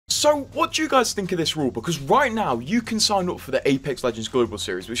So what do you guys think of this rule? Because right now you can sign up for the Apex Legends Global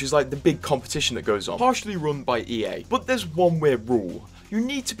Series, which is like the big competition that goes on, partially run by EA. But there's one weird rule. You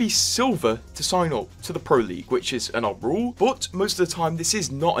need to be silver to sign up to the Pro League, which is an odd rule, but most of the time this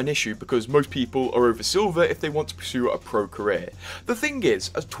is not an issue because most people are over silver if they want to pursue a pro career. The thing is,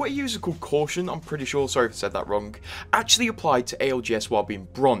 a Twitter user called Caution, I'm pretty sure, sorry if I said that wrong, actually applied to ALGS while being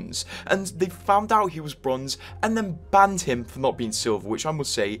bronze, and they found out he was bronze and then banned him for not being silver, which I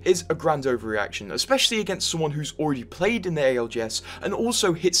must say is a grand overreaction, especially against someone who's already played in the ALGS and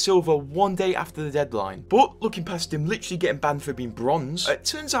also hit silver one day after the deadline. But looking past him literally getting banned for being bronze, it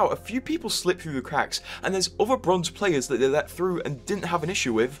turns out a few people slipped through the cracks, and there's other bronze players that they let through and didn't have an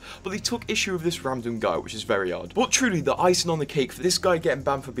issue with, but they took issue with this random guy, which is very odd. But truly, the icing on the cake for this guy getting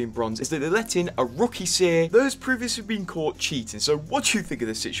banned for being bronze is that they let in a rookie seer that has previously been caught cheating. So what do you think of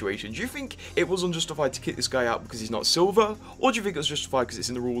this situation? Do you think it was unjustified to kick this guy out because he's not silver, or do you think it was justified because it's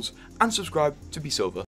in the rules? And subscribe to be silver.